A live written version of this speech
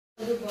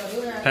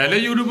Hello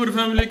YouTuber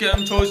family,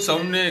 કેમ છો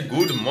સૌને?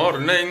 ગુડ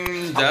મોર્નિંગ,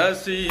 જય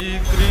શ્રી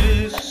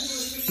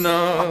કૃષ્ણ.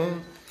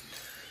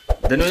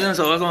 ધન્યવાદ.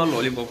 સવારમાં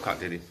લોલીપોપ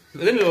ખાતી હતી.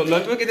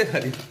 લંચમાં કેતે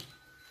ખાધી?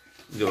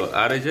 જો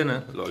આ રહી છે ને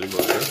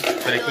લોલીપોપ છે,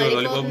 પણ એક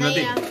લોલીપોપ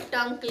નથી,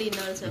 ટંગ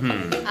ક્લીનર છે.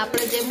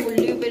 આપણે જે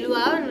મૂલ્યું પેલું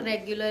આવે ને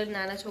રેગ્યુલર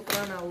નાના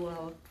છોકરાઓને આવું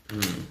આવે,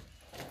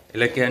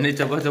 એટલે કેની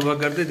ચપા ચપા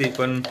કરતી હતી,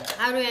 પણ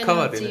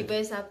ખવાતી જીભ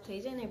સાફ થઈ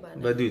જાય ને,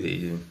 બધું થઈ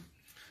જાય.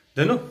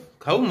 ધનુ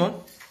ખાવું મમ?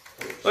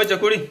 ઓય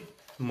ચકોડી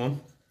મમ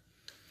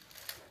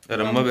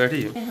રમવા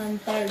બેઠી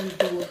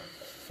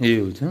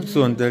એવું છે.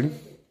 શું અંતાડી?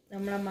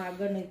 હમણાં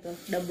માગર નહીં તો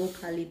ડબ્બો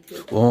ખાલી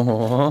થયો.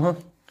 ઓહો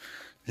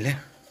લે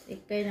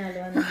એક કઈ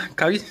નાડવાનું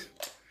ખાવી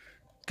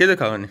કેતે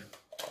ખાવાની?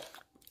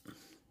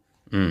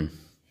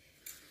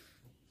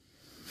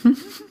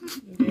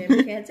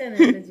 ખેંચે ને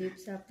એટલે જીભ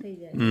સાફ થઈ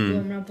જાય.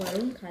 હમણાં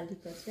ભરું ખાલી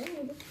કરશે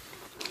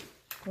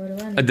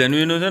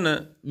ધનવીનું છે ને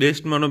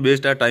બેસ્ટમાંનો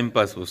બેસ્ટ આ ટાઈમ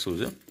પાસ વસ્તુ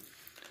છે.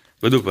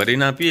 બધું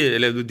ભરીને આપીએ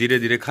એટલે બધું ધીરે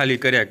ધીરે ખાલી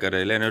કર્યા કરે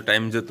એટલે એનો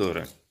ટાઈમ જતો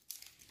રહે.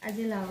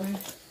 આજે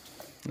લાવવાનું.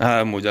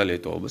 હા, મોજા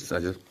લેતો આવું, બસ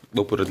આજે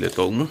બપોર જ લેતો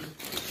આવું હું.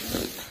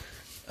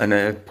 અને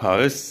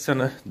ભાવેશ છે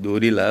ને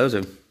દોરી લાવ્યો છે,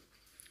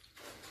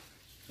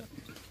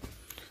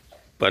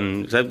 પણ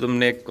સાહેબ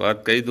તમને એક વાત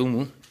કહી દઉં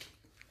હું,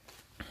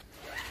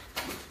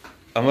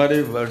 અમારે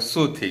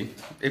વર્ષોથી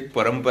એક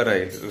પરંપરા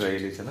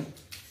રહેલી છે ને,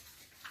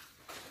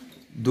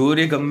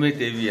 દોરી ગમે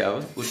તેવી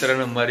આવે,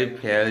 ઉત્તરાયણ અમારી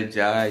ફેલ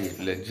જાય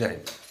એટલે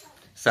જાય.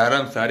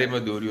 સારામાં સારી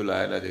મેં દોરીઓ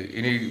લાવેલા છે.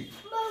 એની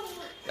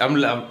આમ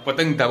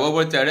પતંગ ધાબા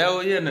પર ચડ્યા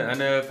હોઈએ ને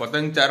અને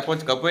પતંગ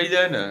 4-5 કપાઈ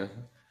જાય ને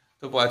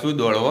તો પાછું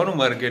દોડવાનું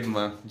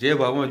માર્કેટમાં, જે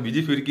ભાવમાં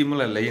બીજી ફિરકી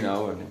મને લઈને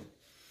આવવાની.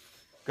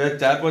 કે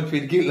 4-5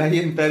 ફિરકી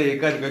લાવીએ ને તારે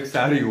એકાદ કંઈક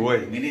સારી હોય.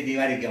 મિની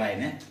દિવાળી કહેવાય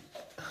ને.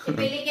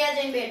 પેલી ક્યાં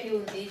જઈને બેઠી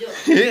ઊંધી જો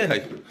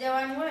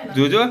જવાનું હોય ને,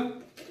 જોજો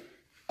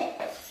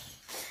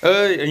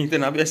અહીં તો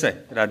ના બેસાય.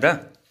 રાધા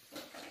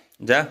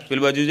જા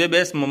પેલી બાજુ જે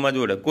બેસ મમ્મા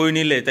જોડે. કોઈ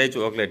નહીં લે તારી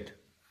ચોકલેટ.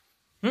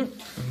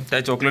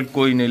 તારી ચોકલેટ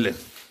કોઈ નહીં લે.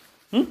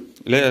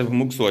 લે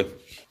મૂકશો હોય.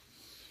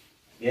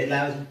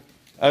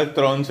 આ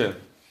 3 છે,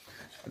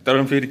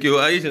 3 ફિરકીઓ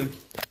આવી છે,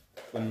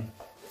 પણ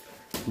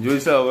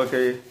જોઈશે હવે કે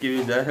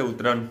કેવી જાય છે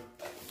ઉત્તરાયણ.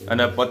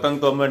 અને પતંગ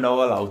તો અમે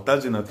નવા લાવતા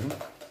જ નથી.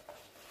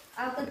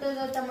 આ તો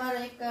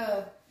તમારે એક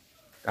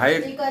હા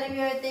એક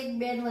કરવી હોય તો એક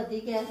બેન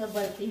વધી ગયા છે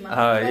ભરતીમાં.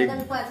 હા એક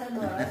પતંગ પાછળ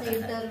દોડે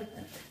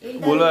છે.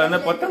 બોલો, અને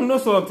પતંગ નો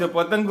શોખ છે.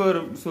 પતંગ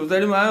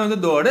સોસાયટીમાં આવ્યો તો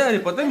દોડે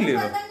પતંગ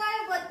લેવા. પતંગ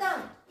આવ્યો, પતંગ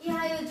ઈ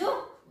આવ્યો જો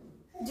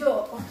જો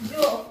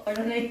જો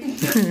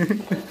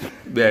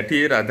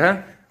બેઠી રાધા.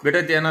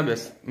 બેટા ત્યાં ના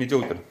બેસ, નીચે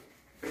ઉતર.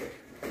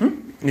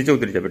 નીચે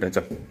ઉતરી જા બેટા,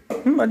 ચાલ.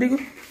 બાદી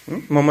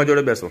મમ્મા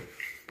જોડે બેસો.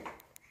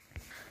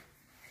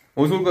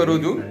 હું શું કરું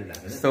છું,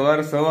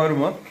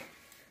 સવારમાં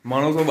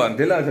માણસો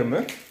બાંધેલા છે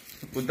મેં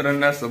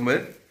ઉત્તરાયણના સમયે,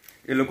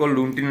 એ લોકો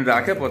લૂંટીને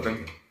રાખે પતંગ,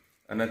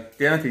 અને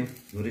ત્યાંથી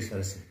દોરી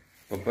સરસ છે.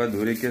 પપ્પા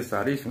દોરી કે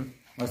સારી છે,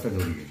 મસ્ત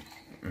દોરી.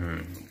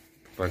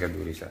 પપ્પા કે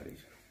દોરી સારી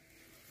છે.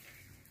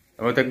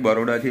 હવે તો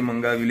બરોડાથી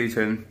મંગાવેલી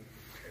છે.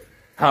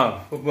 હા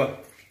પપ્પા,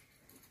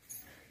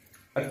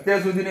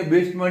 અત્યાર સુધીની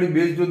બેસ્ટમાંની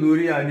બેસ્ટ જો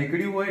દોરી આ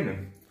નીકળી હોય ને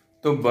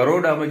તો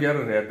બરોડામાં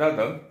જ્યારે રહેતા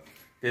હતા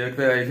તે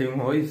વખતે આઈ થિંક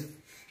હોય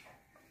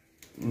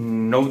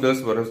 9-10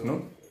 વર્ષનો.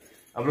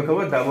 આપણે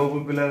ખબર ધાબા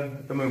ઉપર પેલા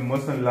તમે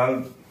મસ્ત લાલ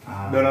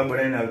દડા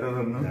બનાવીને આવતા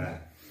તમને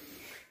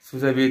શું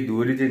સાહેબ, એ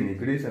દોરી જે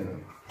નીકળી છે ને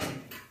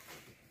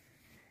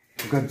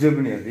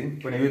ગજબની હતી,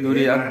 પણ એવી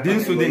દોરી આજ દિન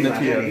સુધી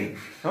નથી આવી.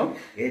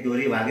 એ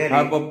દોરી વાગે.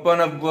 હા,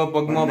 પપ્પાના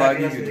પગમાં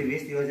વાગી ગઈ.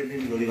 20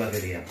 દિવસ દોરી વાગે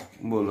રહી.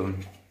 બોલો,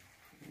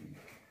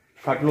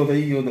 ખાટલો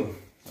થઈ ગયો તો,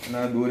 અને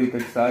આ દોરી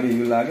કંઈક સારી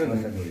એવી લાગે ને.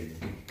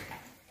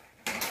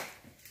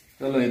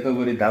 ચલો, એ તો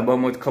બધી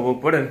ધાબામાં જ ખબર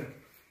પડે.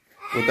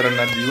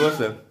 ઉત્તરાયણના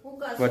દિવસે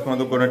વચમાં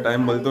તો કોઈને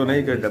ટાઈમ મળતો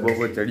નહીં કે ધાબા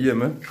પર ચડીએ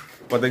અમે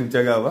પતંગ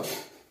ચગાવવા.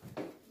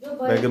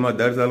 કારણ કે એમાં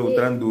દર સાલ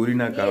ઉત્તરાયણ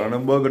દોરીના કારણે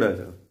બગડે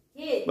છે,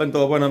 પણ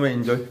તો પણ અમે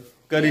એન્જોય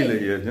કરી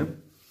લઈએ છીએ.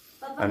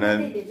 અને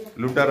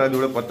લૂંટારા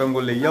જોડે પતંગો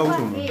લઈ આવું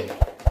છું હું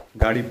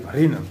ગાડી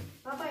ભરીને,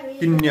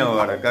 કિન્યા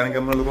વાળા. કારણ કે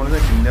અમને લોકોને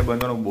કિન્યા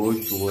બાંધવાનો બહુ જ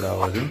જોર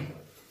આવે છે.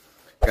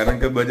 કારણ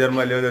કે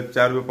બજારમાં લેવા તો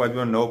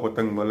 4-5 નવો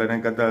પતંગ મળે,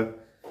 એના કરતાં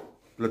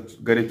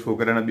ગરીબ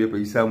છોકરાના 2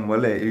 પૈસા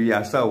મળે એવી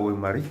આશા હોય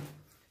મારી.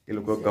 એ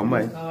લોકો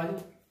કમાય.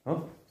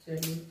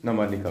 ના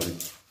મારે નહીં ખાવી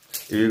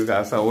એવી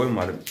આશા હોય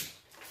મારે.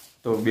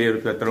 તો 2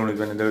 રૂપિયા 3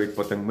 રૂપિયાની દર એક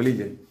પતંગ મળી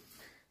જાય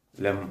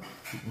એટલે આમ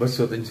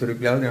 200-300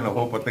 રૂપિયા આવે ને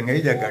હો પતંગ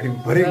આવી જાય ગાડી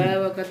ભરી.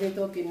 વખતે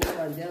તો કિન્ના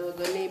બાંધ્યા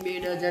વગરની 2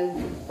 ડઝન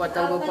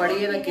પતંગો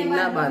પડી અને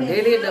કિન્ના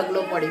બાંધેલી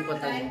ડગલો પડી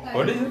પતંગ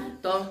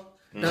તો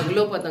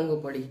ઢગલો પતંગો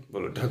પડી.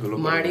 બોલો, ઢગલો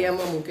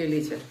માળિયામાં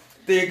મૂકેલી છે.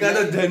 તો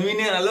એકાદો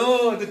જન્મીને હાલો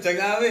તો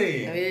ચગાવે.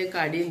 હવે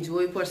કાઢીને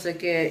જોઈ પડશે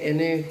કે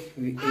એને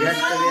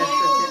વ્યસ્ત છે.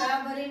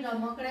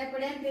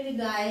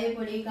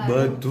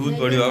 બધું જ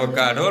પડ્યું. હવે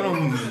કાઢવાનો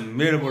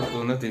મેળ પડતો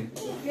નથી.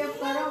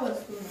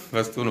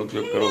 વસ્તુનો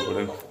ઉપયોગ કરવો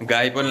પડે.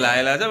 ગાય પણ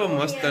લાયેલા છે,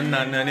 મસ્ત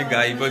નાની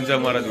ગાય પણ છે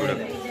અમારા જોડે.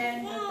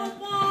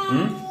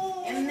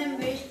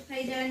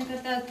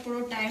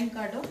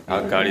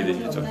 હા, કાઢી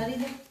દઈએ.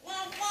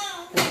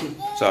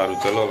 સારું,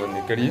 ચલો હવે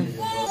નીકળીએ.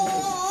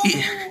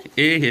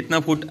 એ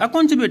હેતના ફૂટ. આ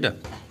કોણ છે બેટા?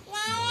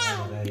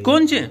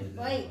 કોણ છે?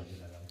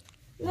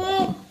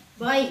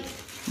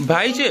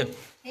 ભાઈ છે.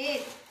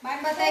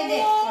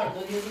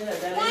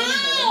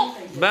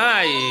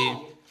 ભાઈ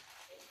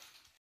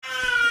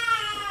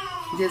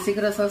જય શ્રી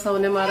કૃષ્ણ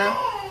સૌને મારા.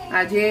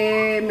 આજે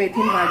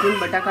મેથી ભાજીને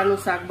બટાકાનું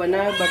શાક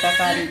બનાવ્યું.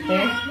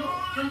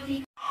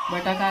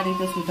 બટાકા આ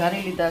રીતે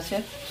સુધારી લીધા છે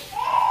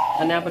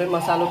અને આપણે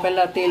મસાલો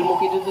પહેલા તેલ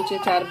મૂકી દીધું છે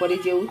 4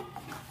 પડી જેવું.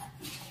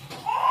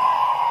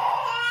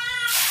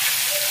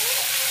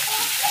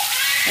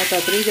 આ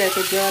તતરી જાય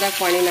તો જરાક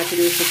પાણી નાખી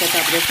દઈશું પછી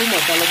આપણે શું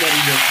મસાલો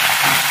બળી જાય.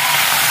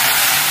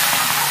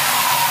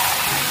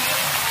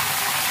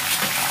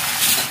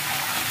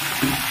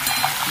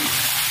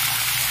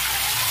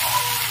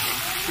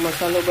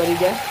 મસાલો બળી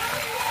જાય,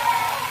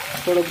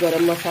 થોડો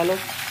ગરમ મસાલો,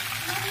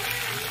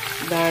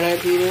 ધાણા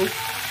જીરું,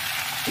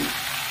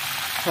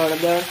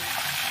 હળદર,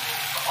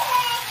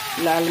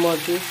 લાલ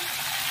મરચું,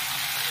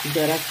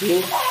 જરાક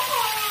હિંગ,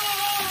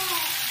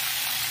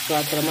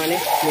 સ્વાદ પ્રમાણે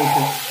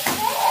મીઠું.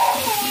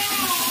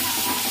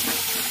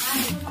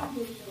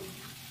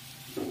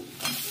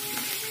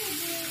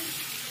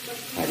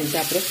 આ રીતે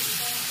આપણે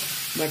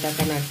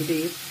બટાકા નાખી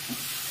દઈએ.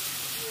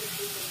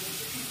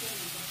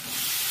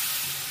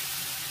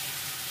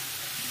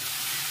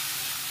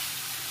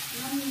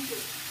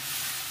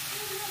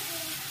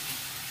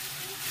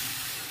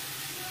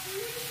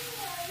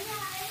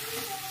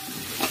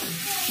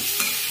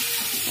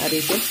 આ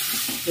રીતે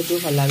બધું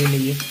હલાવી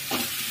લઈએ.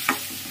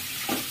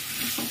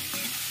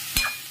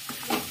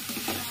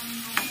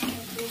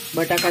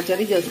 બટાકા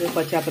ચડી જશે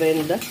પછી આપણે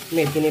એની અંદર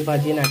મેથીની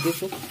ભાજી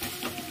નાખીશું.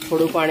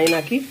 થોડું પાણી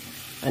નાખી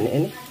અને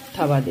એને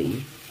થવા દઈએ.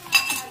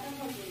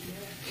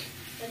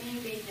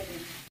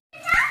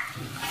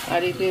 આ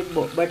રીતે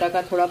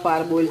બટાકા થોડા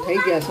પાર બોઇલ થઈ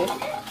ગયા છે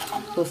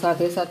તો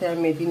સાથે સાથે આ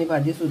મેથીની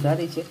ભાજી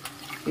સુધારી છે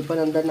એ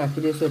પણ અંદર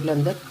નાખી દઈશું એટલે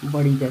અંદર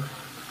ભળી જાય.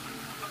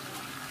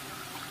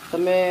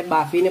 તમે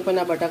બાફીને પણ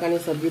આ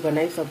બટાકાની સબ્જી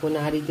બનાવી શકો ને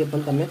આ રીતે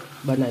પણ તમે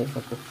બનાવી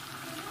શકો,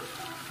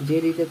 જે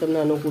રીતે તમને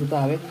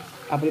અનુકૂળતા આવે.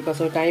 આપણી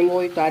પાસે ટાઈમ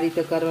હોય તો આ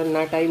રીતે કરવા,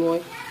 ના ટાઈમ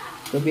હોય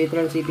તો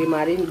 2-3 સીટી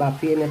મારીને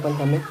બાફીને પણ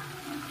તમે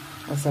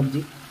આ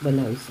સબ્જી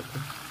બનાવી શકો.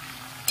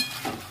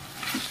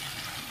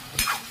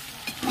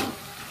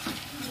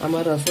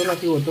 આમાં રસો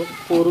નથી હોતો,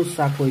 કોરું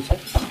શાક હોય છે.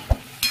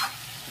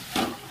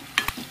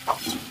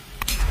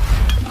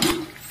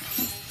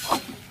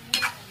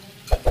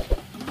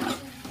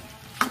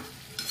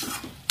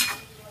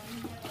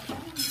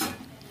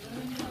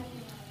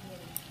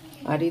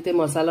 આ રીતે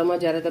મસાલામાં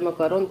જ્યારે તમે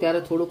કરો ને ત્યારે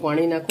થોડું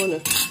પાણી નાખો ને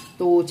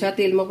તો ઓછા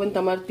તેલમાં પણ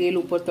તમારે તેલ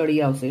ઉપર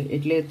તળી આવશે.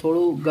 એટલે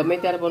થોડું ગમે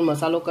ત્યારે પણ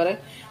મસાલો કરે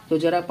તો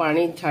જરા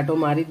પાણી છાંટો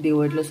મારી જ દેવો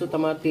એટલે શું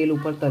તમારે તેલ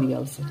ઉપર તળી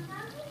આવશે.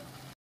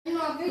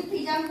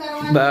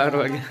 12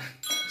 વાગે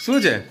શું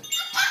છે?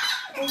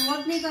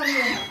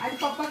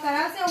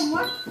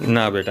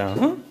 ના બેટા,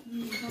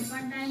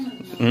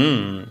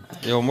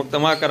 એ હોમવર્ક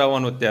તમારે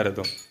કરાવવાનું અત્યારે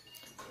તો.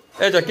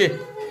 એ ચકી,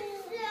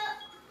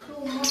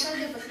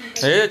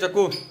 હે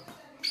ચકુ,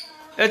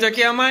 એ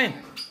ચકી આમાં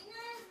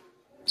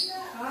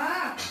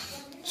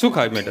શું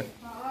ખાય બેટા?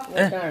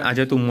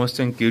 આજે તું મસ્ત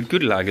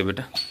ક્યુટ લાગે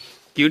બેટા,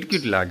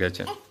 ક્યુટ લાગે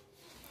છે.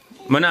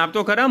 મને આપતો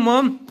ખરા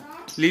મમ,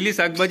 લીલી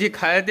શાકભાજી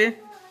ખાય તે.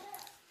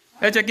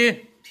 એ ચકી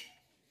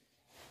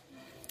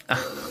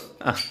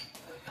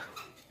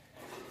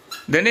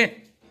દેને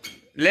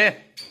લે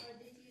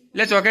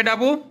ચોકલેટ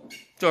આપું,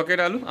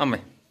 ચોકલેટ આલું.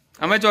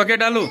 અમે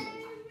ચોકલેટ આલું.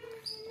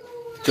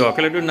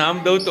 ચોકલેટનું નામ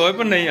દઉં તોય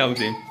પણ નહીં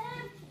આવતી.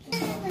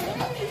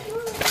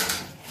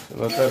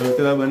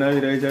 રોટલા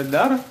બનાવી રહી છે,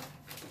 દાળ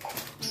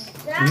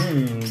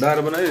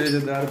બનાવી રહી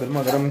છે. દાળ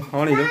ગરમા ગરમ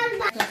ખાવાની છે.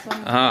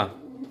 હા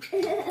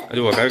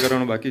હજુ વઘાર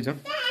કરવાનો બાકી છે.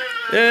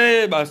 એ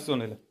બાસતો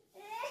ને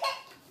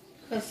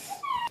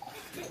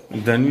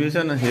ધનવી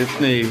છે ને હેત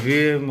ને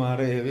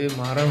એવી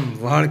મારા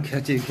વાળ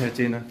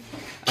ખેંચીને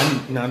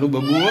નાનું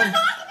બબુ હોય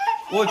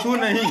ઓછું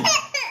નહીં.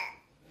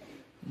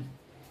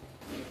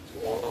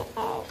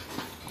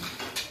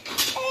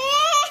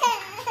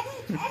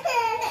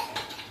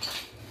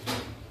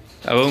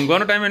 હવે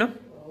ઊંઘવાનો ટાઈમ એનો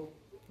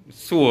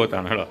શું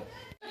હોતા હેડો.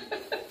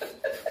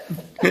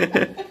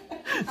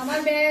 અમાર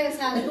બે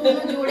સાસુ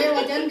જોડે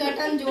વજન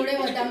ઘટન જોડે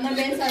વજનના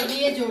બે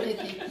સર્દી એ જોડે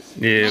થી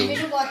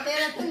બેનું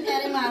 72 હતું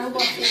ત્યારે મારું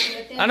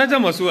 72 આને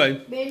જમ હસું આવ્યું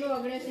બેનું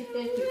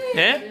 69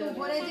 હે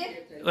ઉપર છે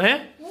હે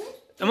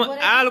તમે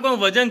આ લોકો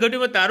વજન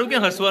ઘટ્યું તારું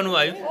ક્યાં હસવાનું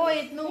આવ્યું? ઓ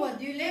એટલું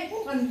વધ્યું લે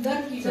 15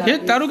 કિલો. હે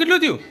તારું કેટલું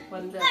થયું?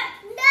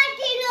 15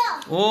 કિલો.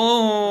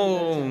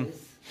 ઓહો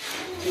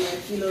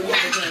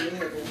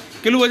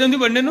કેટલું વજન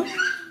થયું બંનેનું?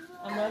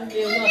 અમારું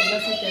બેનું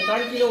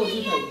 13 કિલો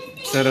ઓછું થયું.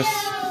 સરસ.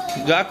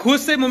 જો આ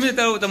ખુશ થઈ મમ્મી,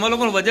 તમારા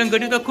લોકોનું વજન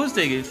ઘટ્યું તો ખુશ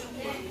થઈ ગઈ.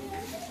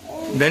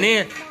 ધની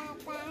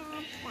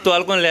તો આ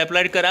લોકોને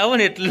લેપલાઇટ કરાવો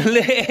ને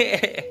એટલે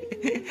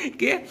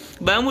કે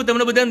બા હું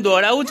તમને બધાને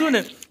દોડાવું છું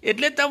ને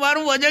એટલે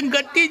તમારું વજન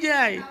ઘટી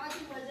જાય.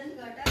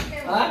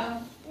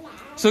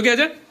 શું કહે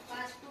છે?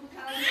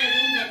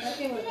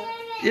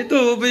 એ તો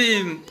ભાઈ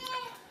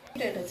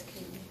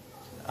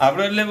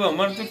આપણે એટલે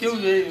અમારે તો કેવું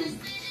છે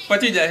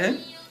પચી જાય છે,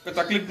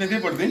 તકલીફ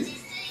નથી પડતી.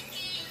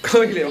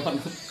 ખાઈ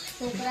લેવાનું.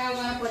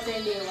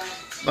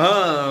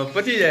 હા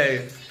પચી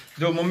જાય.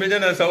 જો મમ્મી છે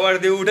ને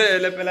સવારથી ઉઠે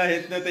એટલે પેલા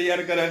હેતને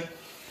તૈયાર કરે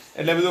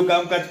એટલે બધું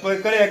કામકાજ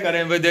કર્યા કરે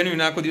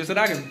બધું આખો દિવસ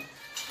રાખે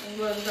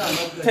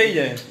થઈ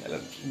જાય એટલે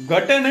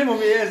ઘટે નહીં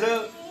મમ્મી એ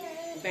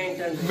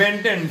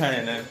મેન્ટેન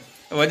થાય ને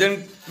વજન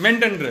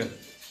મેન્ટેન રહે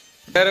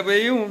ત્યારે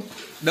ભાઈ એવું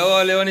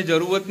દવા લેવાની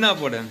જરૂરત ના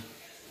પડે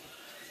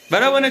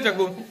બરાબર ને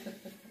ચકુ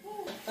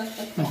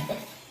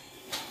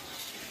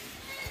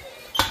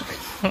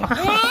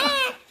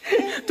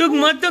તું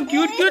મત તો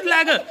ક્યુટ ક્યુટ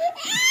લાગે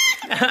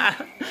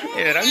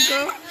એ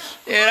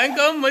રંગ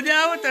મજા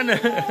આવે તને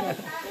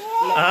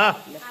હા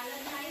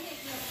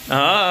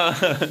હા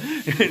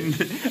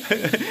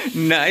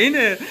નહીં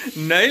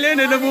લે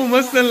ને એટલે બહુ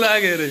મસ્ત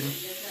લાગે રે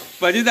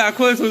પછી તો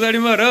આખો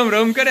સોસાયટીમાં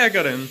રમ કર્યા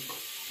કરે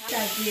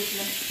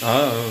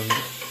હા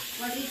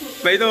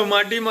પછી તો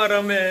માટીમાં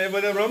રમે એ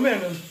બધા રમે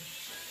ને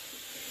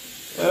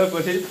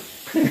પછી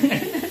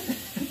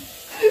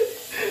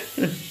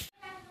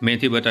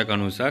મેથી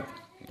બટાકાનું શાક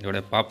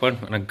જોડે પાપડ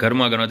અને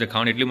ગરમા ગરમ છે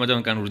ખાવાની એટલી મજા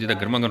આવે કારણ રુચિતા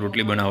ગરમા ગરમ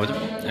રોટલી બનાવો છે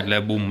એટલે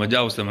બહુ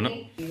મજા આવશે મને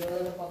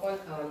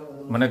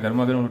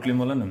ગરમા ગરમ રોટલી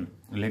મળે ને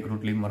લેક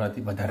રોટલી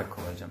મારાથી વધારે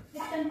ખવાય છે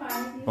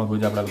પણ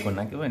ગુજરાત આપણા લોકો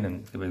ના કહેવાય ને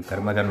કે ભાઈ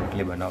ગરમા ગરમ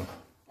રોટલી બનાવો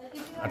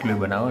આટલું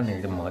બનાવો ને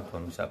એકદમ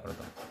મહત્વનું શાક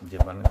હતો જે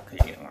મને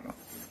ખાઈ લેવાનો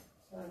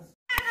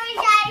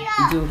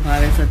જો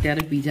ભાવેશ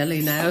અત્યારે પીઝા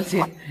લઈને આવ્યો છે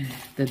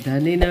તો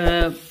ધનીને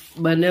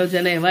બન્યો છે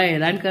ને એવા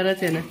હેરાન કરે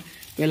છે ને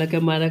પેલા કે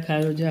મારે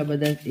ખાવાનું છે આ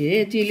બધા એ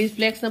ચીલી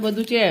ફ્લેક્સ ને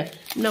બધું છે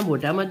એમના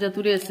મોઢામાં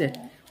જતું રહેશે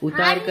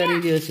ઉતાર કરી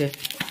રહ્યો છે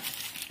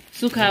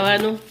શું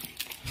ખાવાનું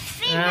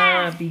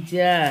હા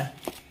પીઝા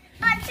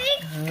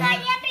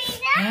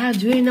હા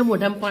જો એના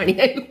મોઢામાં પાણી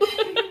આવ્યું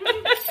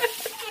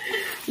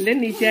લે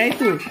નીચે આય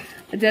તું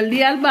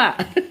જલ્દી હાલ બા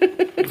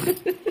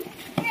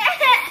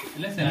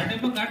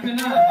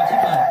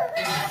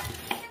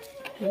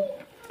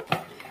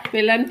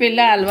પેલા ને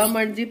પેલા હાલવા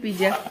માંડજી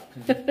પીઝા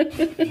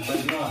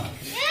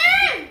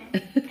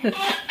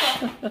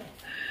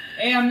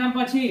એ આમના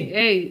પછી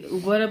એ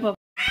ઉભો રે પપ્પા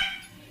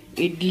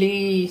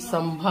ઇડલી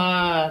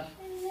સંભાર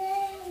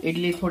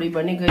ઇડલી થોડી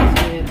બની ગઈ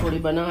છે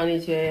થોડી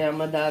બનાવવાની છે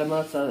આમાં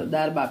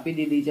દાળ બાફી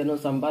દીધી છે એનો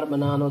સંભાર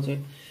બનાવવાનો છે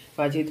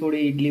પાછી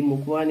થોડી ઇડલી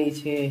મૂકવાની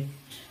છે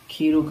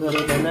ખીરું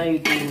ઘરે બનાવ્યું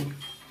હતું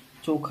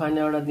ચોખા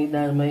ને અડદની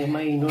દાળમાં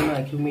એમાં ઈનો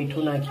નાખ્યું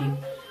મીઠું નાખ્યું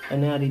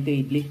અને આ રીતે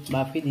ઇડલી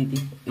બાફી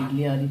દીધી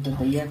ઇડલી આ રીતે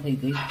તૈયાર થઈ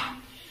ગઈ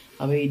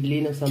હવે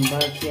ઇડલીનો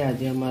સંભાર છે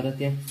આજે અમારે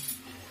ત્યાં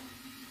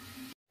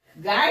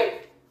ગાય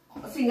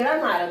સિંગડા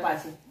મારે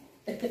પાછી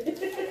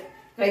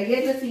કહીએ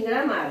તો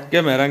સિંગડા મારે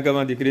કેમ હેરાન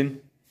કરવા દીકરીને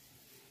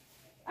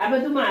આ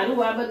બધું મારું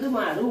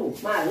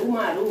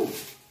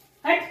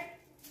હટ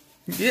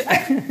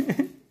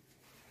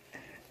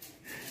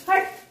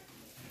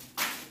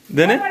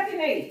ધને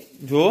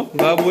જો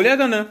બા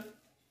બોલ્યા તો ને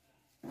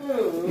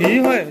એ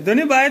હોય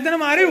ધની બાએ તને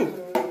માર્યું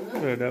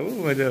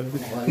મજા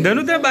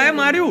ધનુ તને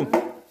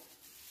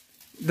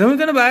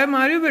બાએ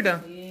માર્યું બેટા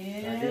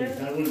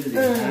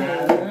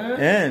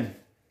હે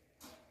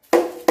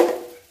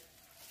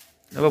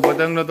હવે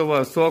પતંગ નો તો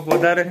શોખ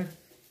વધારે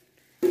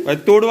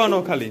તોડવાનો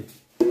ખાલી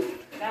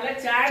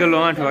ચલો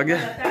 8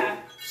 વાગ્યા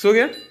શું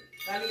કે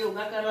કાલે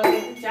યોગા કરવા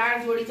ગઈ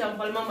 4 જોડી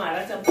ચંપલમાં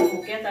મારા ચંપલ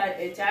મૂક્યા હતા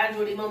એ 4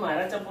 જોડીમાં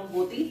મારા ચંપલ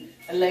ગોતી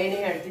લઈને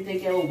હેડતી થઈ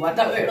કે ઉભા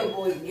તા વેડો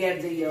કોઈ ઘેર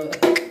જઈએ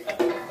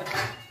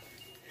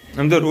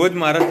આમ તો રોજ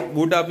મારા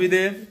બૂટ આપી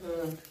દે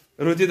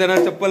રોજી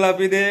તારા ચપ્પલ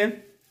આપી દે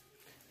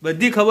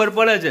બધી ખબર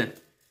પડે છે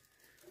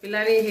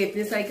પેલાની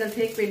હેતની સાયકલ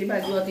છે પેલી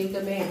બાજુ હતી તો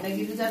મેં હેતને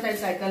કીધું જતા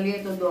સાયકલ લઈએ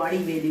તો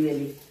દોડી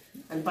વેલી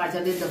અને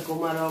પાછળથી ધક્કો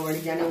મારવા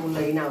મળી જાને હું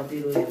લઈને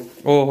આવતી રહ્યો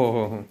ઓહો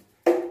હો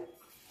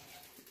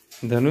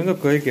ધનુ તો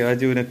કોઈ કહેવા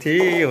જેવું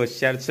નથી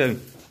હોશિયાર છે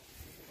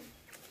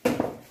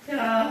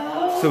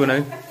શું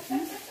બનાવ્યું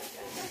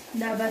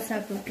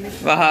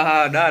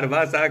દાળ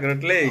ભાત શાક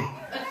રોટલી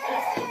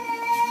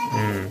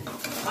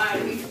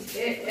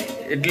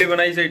ઇડલી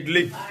બનાવી છે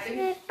ઇડલી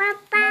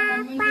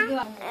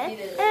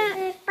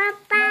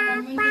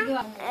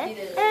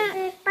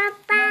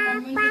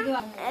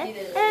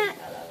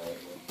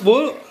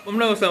બોલ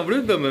હમણાં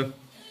સાંભળ્યું તમે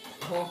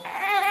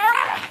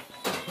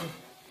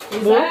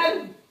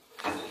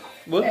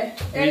બોલ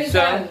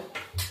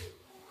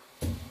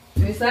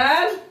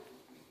વિશાલ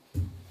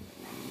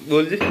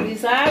બોલજે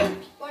વિશાલ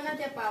કોના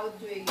તે પાઉચ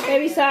જોઈએ એ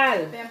વિશાલ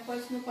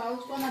પેમ્પર્સ નું પાઉચ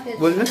કોના તે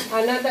બોલજે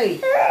આના તઈ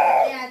એ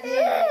આજે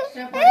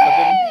એક્સ્ટ્રા પડી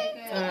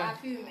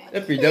આપ્યું મેં એ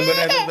પિઝા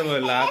બનાવ્યો તમે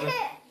લાગ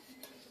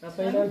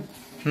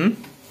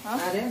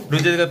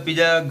રોજે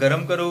પિઝા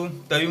ગરમ કરું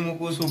તવી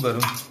મૂકું શું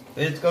કરું એ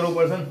જ કરવું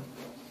પડશે ને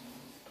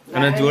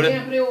અને જોડે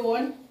આપણે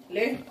ઓવન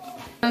લે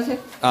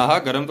હા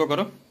ગરમ તો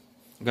કરો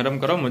ગરમ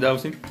કરો મજા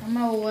આવશે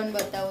હમણાં ઓવન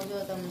બતાવું જો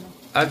તમને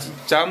આજ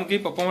ચા મૂકી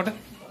પપ્પા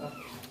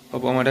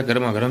માટે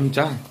ગરમા ગરમ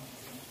ચા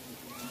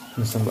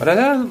અરે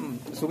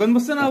સુગંધ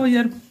મસ્ત ના આવે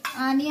યાર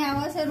આની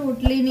આવે છે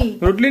રોટલી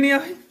નહીં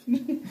આવે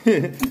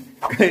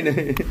કઈ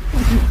નહીં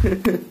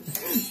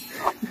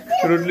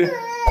રોટલી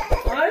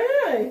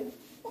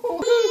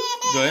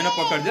જો એને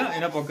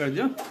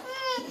પકડજો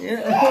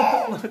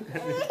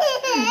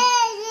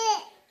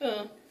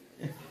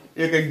એ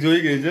કઈક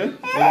જોઈ ગઈ છે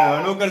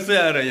આનો કરશે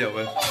આ રહી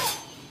હવે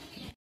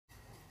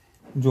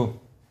જો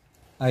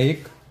આ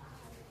એક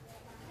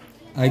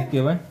આ એક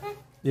કહેવાય,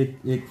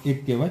 એક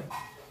કહેવાય,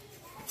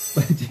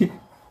 પછી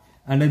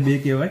આને 2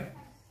 કહેવાય,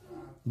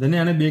 ધને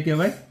આને 2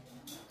 કહેવાય,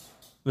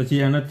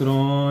 પછી આને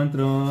 3,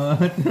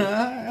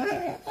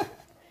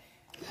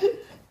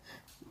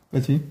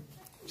 પછી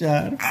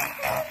 4,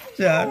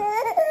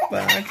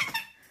 5,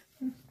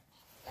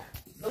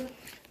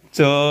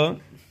 6,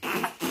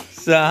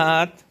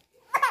 7,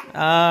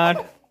 8,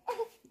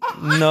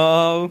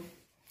 9,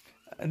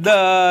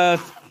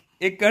 10.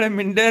 એક કરે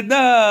મિનિટે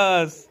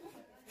 10.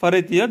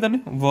 ફરીથી તને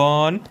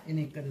 1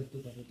 એને કરે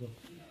તું કરે તો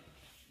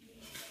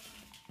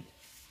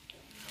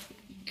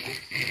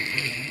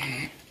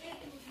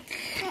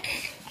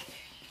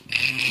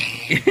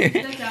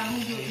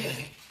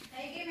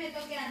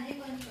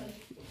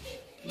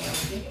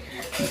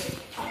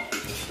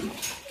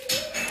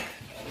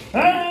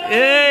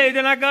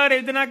इतना कर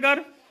इतना कर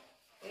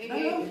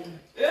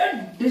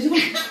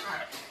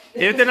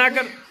इतना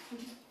कर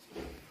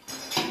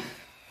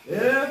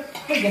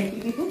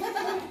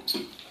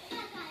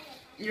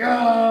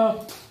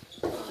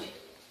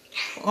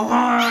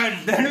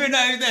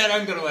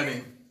हैरान करवाने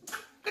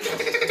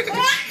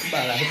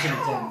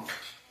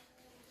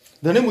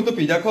धने હું તો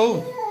પીઝા ખાઉં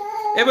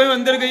એ ભાઈ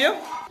અંદર ગયો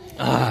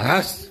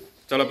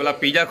ચલો પેલા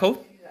પીઝા ખાઉં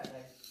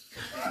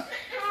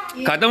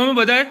ખાધા મમ્મી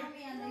બધાએ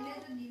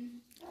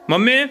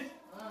મમ્મી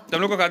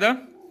તમે લોકો ખાધા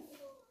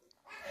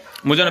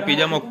મુજે ના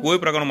પીઝામાં કોઈ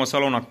પ્રકારનો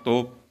મસાલો નાખતો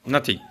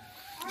નથી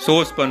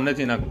સોસ પણ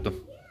નથી નાખતો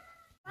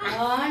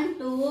 1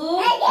 2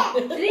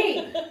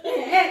 3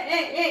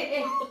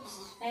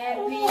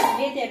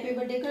 હેપી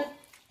બર્થડે કર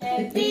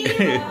હેપી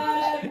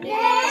બર્થડે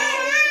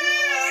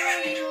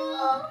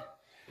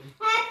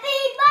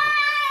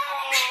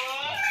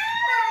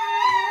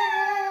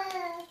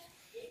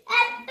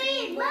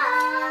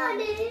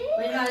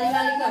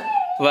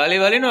वाली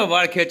वाली ना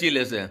वाल खेची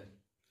ले से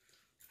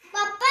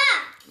पापा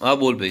हाँ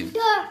बोल भाई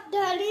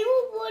डैडी वो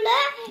बोला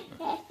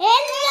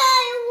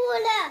हेलो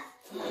बोला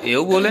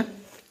એવું બોલે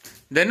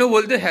ધनु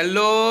બોલते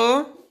हेलो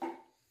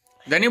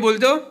ધની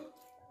બોલતો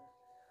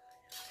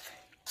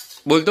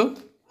બોલતો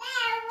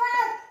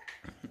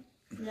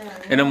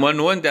એને મન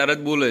હોય ને ત્યારે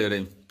જ બોલે રે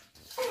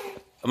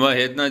અમારા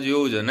હેતના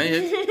જેવું છે નહીં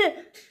હેત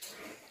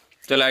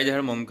ચાલ આવી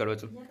જાય મમ કરવા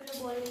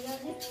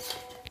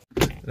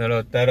ચાલો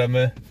અત્યારે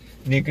અમે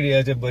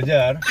નીકળ્યા છે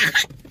બજાર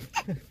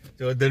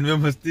તો ધનવે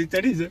મસ્તી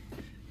ચડી છે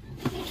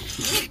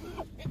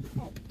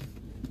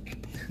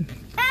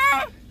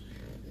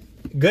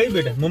ગઈ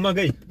બેટા મમ્મા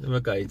ગઈ તમે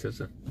કાઈ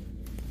થશે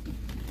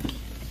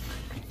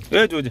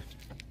એ જોજે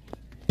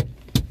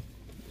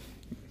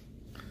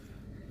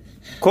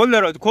ખોલ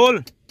દરવાજો ખોલ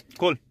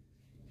ખોલ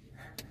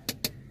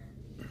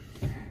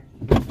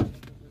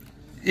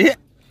એ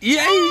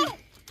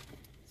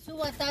શું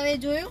બતાવે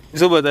જોયું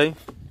શું બતાવી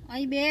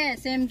અહીં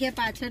બેસ એમ કે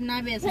પાછળ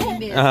ના બેસ અહીં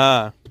બેસ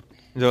હા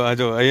જો આ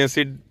જો અહીંયા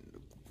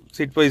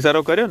સીટ પર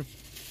ઈશારો કર્યો ને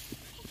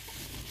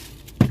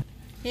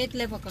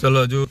એટલે પકડ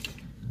ચલો જો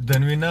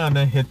ધનવીના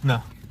અને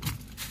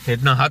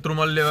હેતના હાથ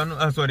રૂમાલ લેવાનું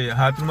સોરી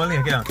હાથ રૂમાલ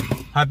નહીં કે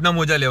હાથના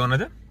મોજા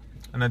લેવાના છે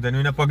અને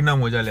ધનવીના પગના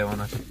મોજા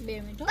લેવાના છે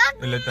 2 મિનિટ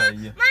એટલે તો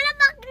આવીએ મારા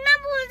પગના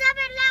મોજા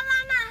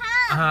પહેરવાના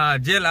હા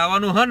જે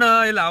લાવવાનું હ ને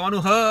એ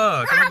લાવવાનું હ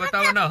તમે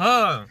બતાવવાના હ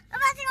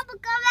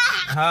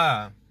હા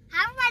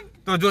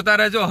તો જોતા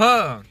રહેજો હ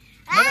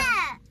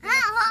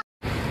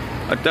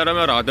અત્યારે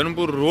અમે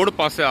રાધનપુર રોડ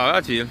પાસે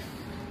આવ્યા છીએ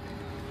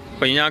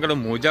પણ અહીંયા આગળ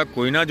મોજા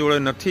કોઈના જોડે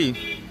નથી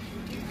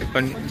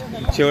પણ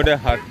છેવટે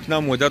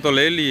હાથના મોજા તો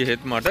લઈ લઈએ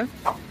હેત માટે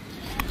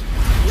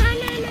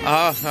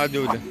હા હા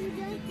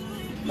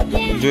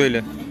જોઈ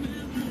લે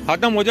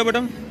હાથના મોજા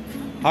બેટા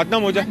हाथ ना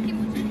मोजा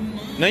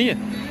नहीं है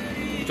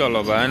चलो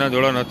भाई ना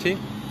जोड़ा नहीं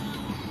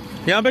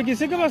यहाँ पे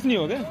किसी के पास नहीं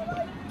हो गया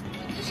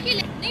मुश्किल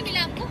है नहीं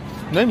मिला आपको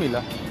नहीं मिला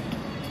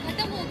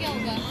खत्म हो गया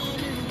होगा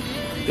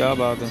क्या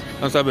बात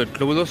है सब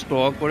एटलो बधो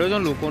स्टॉक पड़्यो छे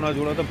लोकोना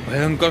जोड़ा तो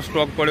भयंकर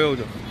स्टॉक पड़्यो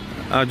छे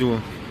आ जुओ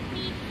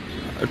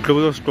एटलो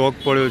बधो स्टॉक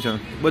पड़्यो छे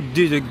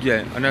बधी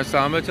जग्याए अने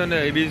सामे छे ने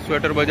ए बी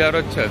स्वेटर बजार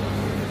ज छे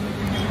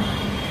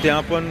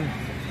त्यां पण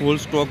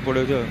फूल स्टॉक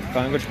पड़्यो छे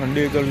कारण के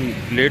ठंडी एकदम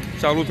लेट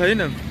चालू थई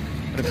ने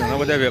घणा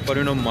बधा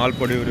वेपारीनो माल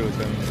पड्यो रह्यो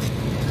छे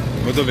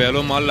मैं तो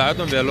वहेलो माल लाव्यो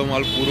तो वहेलो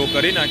माल पूरो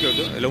करी नाख्यो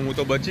तो એટલે હું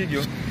તો બચી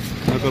ગયો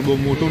નકર બહુ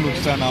મોટું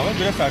નુકસાન આવે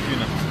બે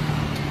સાચવીને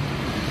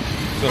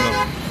ચલો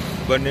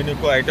બંનેની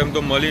કોઈ આઈટમ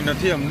તો મળી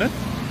નથી અમને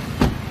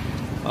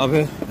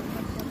હવે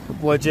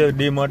પહોંચે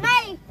ડીમાર્ટ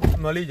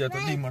મળી જાય તો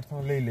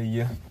ડીમાર્ટમાં લઈ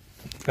લઈએ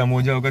ત્યાં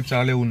મોજા વગર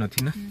ચાલે એવું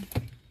નથી ને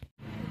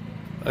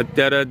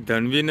અત્યારે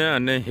ધનવીને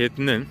અને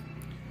હેતને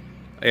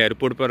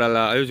એરપોર્ટ પર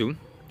આવ્યો છું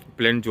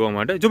પ્લેન જોવા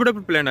માટે જો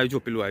બેટા પ્લેન આવ્યું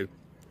જો પેલું આવ્યું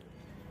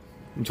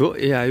जो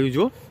ए आयु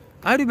जो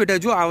आ रही बेटा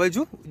जो आवे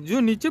जो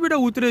नीचे बेटा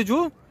उतरे जो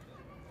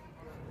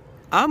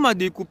आ मा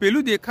दीकू पेलू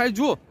देखाय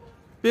जो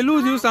पेलू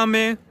जो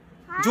सामे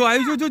जो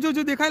आयु जो जो जो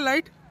जो देखाय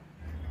लाइट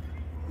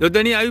जो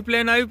दनी आयु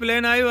प्लेन आयु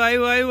आयु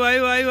आयु आयु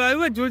आयु आयु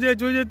आयु जो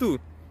जे तू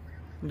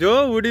जो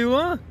उड़ी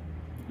वो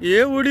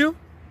ये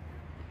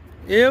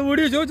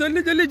उड़ी जो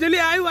जल्दी जल्दी जल्दी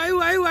आयु आयु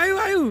आयु आयु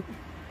आयु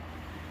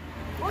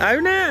आयु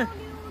ने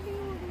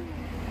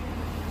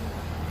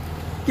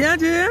क्या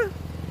जे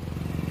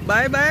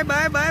bye bye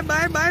bye bye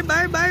bye bye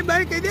bye bye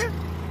bye कह दे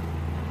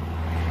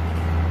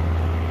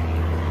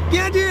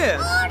ક્યાં છે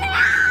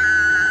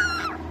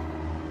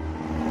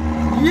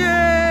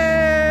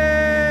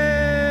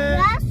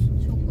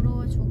છોકરો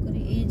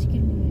છોકરી એજ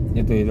કેટલી?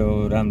 એ તો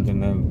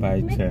રામચંદ્ર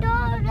ભાઈ છે.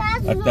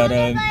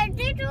 અત્યારે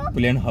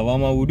પ્લેન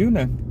હવામાં ઉડ્યું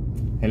ને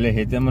એટલે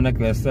હેતે મને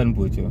ક્વેશ્ચન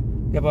પૂછ્યો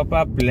કે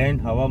પપ્પા પ્લેન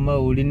હવામાં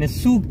ઉડીને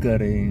શું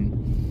કરે?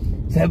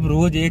 સાહેબ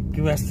રોજ એક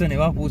ક્વેશ્ચન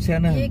એવા પૂછે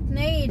ને, એક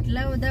નહીં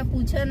એટલા બધા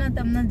પૂછે ને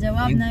તમને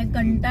જવાબ ના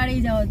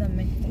કંટાળી જાઓ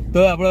તમે. તો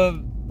આપણે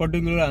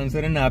પર્ટિક્યુલર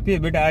આન્સર એને આપીએ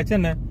બેટા આ છે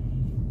ને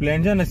પ્લેન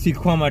છે ને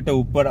શીખવા માટે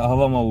ઉપર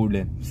હવામાં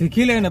ઉડે,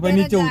 શીખી લે ને પછી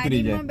નીચે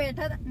ઉતરી જાય.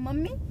 બેઠા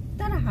મમ્મી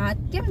તારા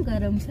હાથ કેમ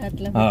ગરમ છે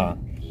આટલા? હા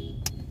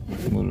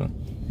બોલો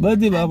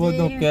બધી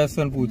બાબતો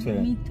ક્વેશ્ચન પૂછે.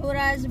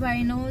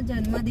 મિથુરાજભાઈ નો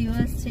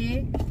જન્મદિવસ છે,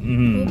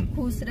 ખૂબ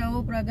ખુશ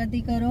રહો,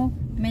 પ્રગતિ કરો.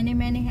 Many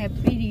many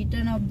happy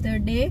return of the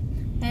day.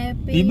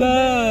 Happy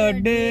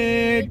birthday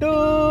to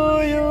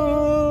you,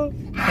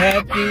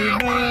 happy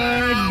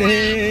birthday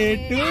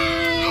to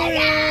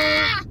you,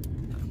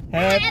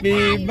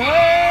 happy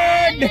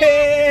birthday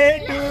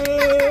to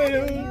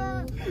you,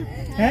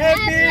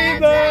 happy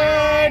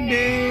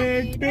birthday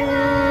to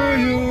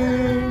you.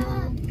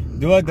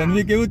 જો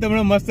ધનવી કેવું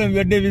તમને મસ્ત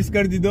બર્થડે વિશ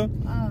કરી દીધો,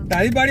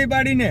 તાળી પાડી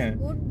પાડીને.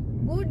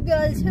 ગુડ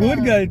ગર્લ છે, ગુડ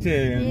ગર્લ છે,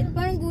 એ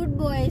પણ ગુડ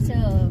બોય છે.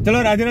 ચલો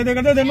રાધે રાધે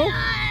કરતો ધનુ.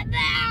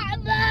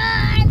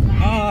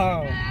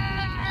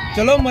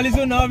 ચલો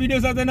મળીશું નવા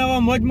વિડીયો સાથે,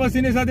 નવા મોજ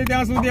મસ્તીની સાથે.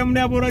 ત્યાં સુધી અમને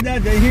આપો રજા.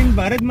 જય હિન્દ,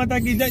 ભારત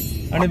માતા કી જય.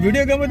 અને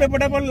વિડીયો ગમે તો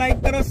ફટાફટ લાઈક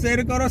કરો, શેર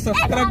કરો,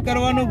 સબસ્ક્રાઇબ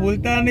કરવાનું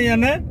ભૂલતા નહીં.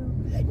 અને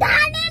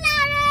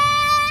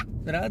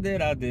રાધે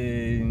રાધે.